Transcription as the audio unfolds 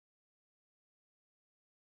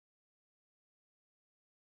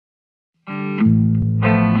Hey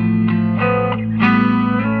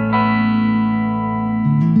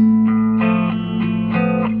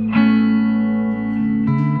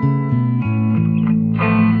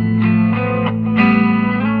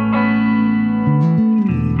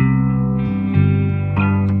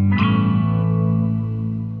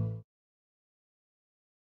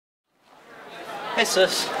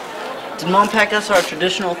sis, did Mom pack us our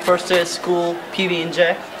traditional first day of school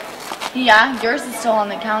PB&J? Yeah, yours is still on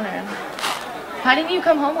the counter. How didn't you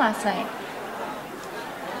come home last night?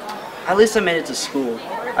 At least I made it to school.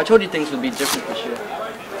 I told you things would be different this year.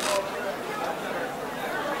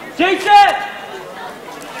 Jason!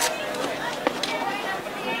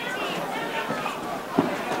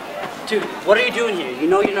 Dude, what are you doing here? You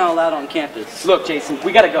know you're not allowed on campus. Look, Jason,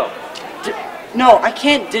 we gotta go. No, I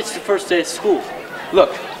can't ditch the first day of school.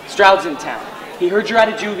 Look, Stroud's in town. He heard you're out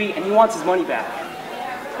of juvie and he wants his money back.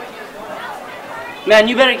 Man,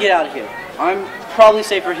 you better get out of here. I'm probably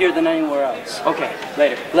safer here than anywhere else. Okay,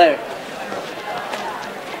 later. Later.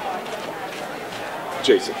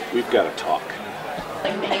 Jason, we've got to talk.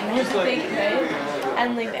 Like my name was fake good,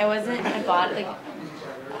 and like I wasn't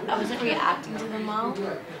reacting to them well,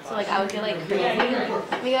 so like I would get like crazy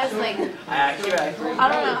because like I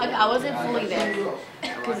don't know, like I wasn't fully there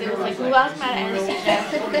because it was like who else mad at Anesthesia?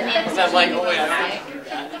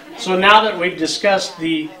 So now that we've discussed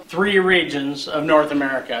the 3 regions of North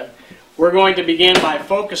America, we're going to begin by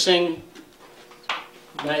focusing.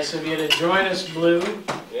 Nice of you to join us, Blue.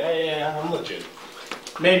 Yeah, I'm legit.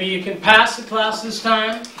 Maybe you can pass the class this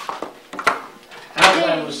time. As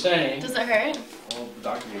I was saying, Does it hurt? Well, the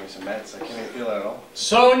doctor gave me some meds. I can't even feel it at all.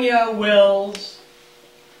 Sonia Wills.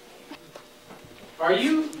 Are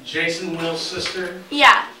you Jason Wills' sister?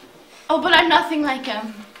 Yeah. Oh, but I'm nothing like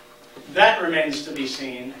him. That remains to be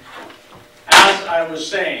seen. As I was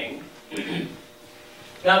saying,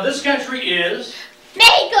 now this country is...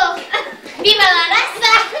 Mexico! Viva la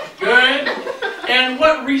raza! Good. And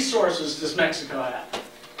what resources does Mexico have?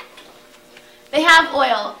 They have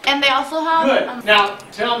oil, and they also have... Good. Now,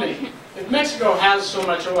 tell me, if Mexico has so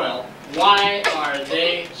much oil, why are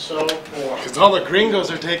they so poor? Because all the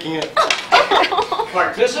gringos are taking it.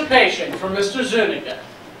 Participation for Mr. Zuniga.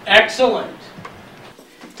 Excellent.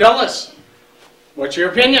 Tell us, what's your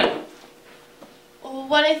opinion?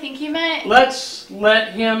 What I think he meant... Let's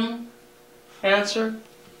let him answer.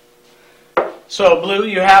 So, Blue,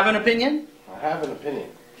 you have an opinion? I have an opinion.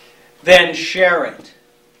 Then share it.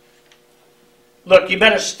 Look, you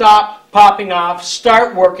better stop popping off,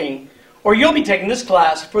 start working, or you'll be taking this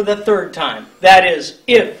class for the 3rd time. That is,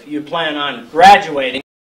 if you plan on graduating.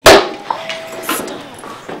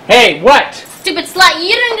 Hey, what? Stupid slut,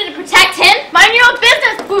 you don't need to protect him. Mind your own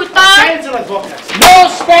business, puta! No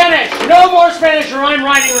Spanish! No more Spanish, or I'm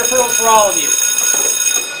writing referrals for all of you.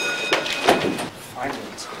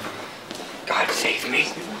 God save me.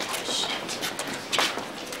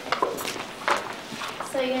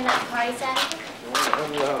 So you're not party sad?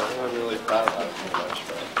 I'm not really proud about it too much,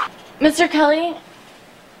 but... Mr. Kelly,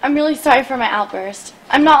 I'm really sorry for my outburst.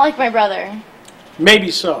 I'm not like my brother.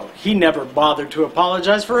 Maybe so. He never bothered to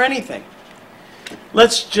apologize for anything.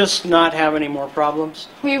 Let's just not have any more problems.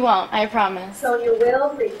 We won't, I promise. Sonia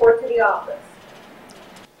Wills, report to the office.